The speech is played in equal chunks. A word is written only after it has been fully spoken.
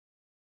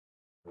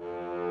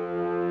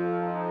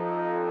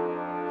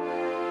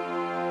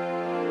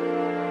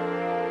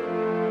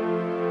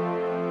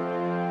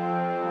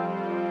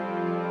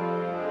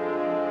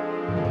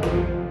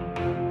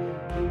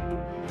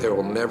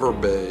never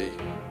be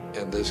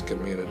in this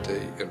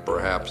community and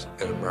perhaps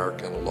in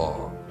American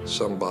law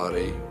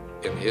somebody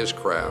in his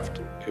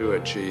craft who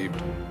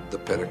achieved the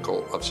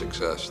pinnacle of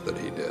success that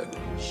he did.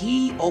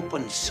 He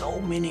opened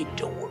so many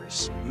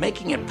doors,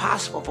 making it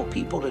possible for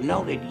people to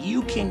know that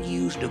you can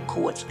use the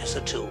courts as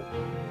a tool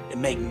to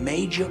make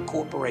major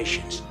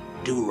corporations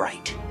do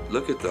right.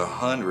 Look at the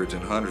hundreds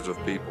and hundreds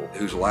of people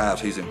whose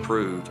lives he's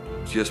improved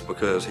just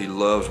because he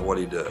loves what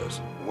he does.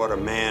 What a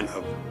man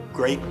of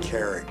great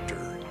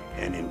character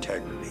and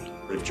integrity.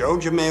 If Joe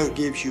Jamail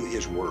gives you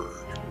his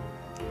word,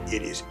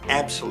 it is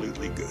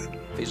absolutely good.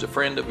 If he's a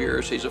friend of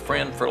yours, he's a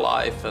friend for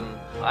life, and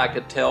I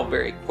could tell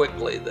very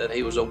quickly that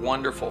he was a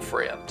wonderful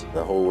friend.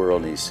 The whole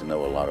world needs to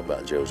know a lot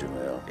about Joe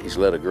Jamail. He's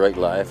led a great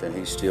life, and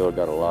he's still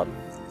got a lot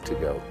to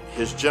go.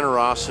 His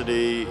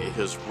generosity,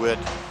 his wit,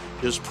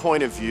 his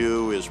point of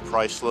view is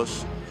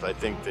priceless. I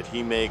think that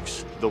he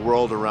makes the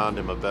world around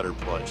him a better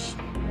place.